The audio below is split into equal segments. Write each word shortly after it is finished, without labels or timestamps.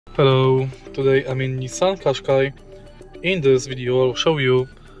Hello, today I'm in Nissan Qashqai. In this video I'll show you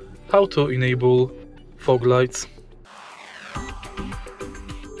how to enable fog lights.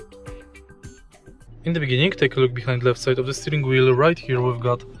 In the beginning, take a look behind left side of the steering wheel. Right here we've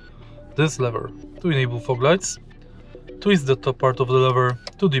got this lever to enable fog lights. Twist the top part of the lever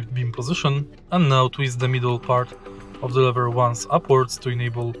to deep beam position, and now twist the middle part of the lever once upwards to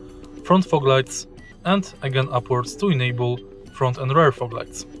enable front fog lights, and again upwards to enable front and rear fog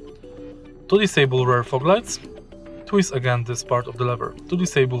lights. To disable rear fog lights, twist again this part of the lever. To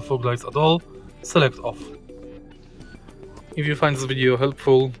disable fog lights at all, select off. If you find this video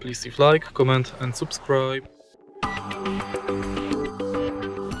helpful, please leave like, comment and subscribe.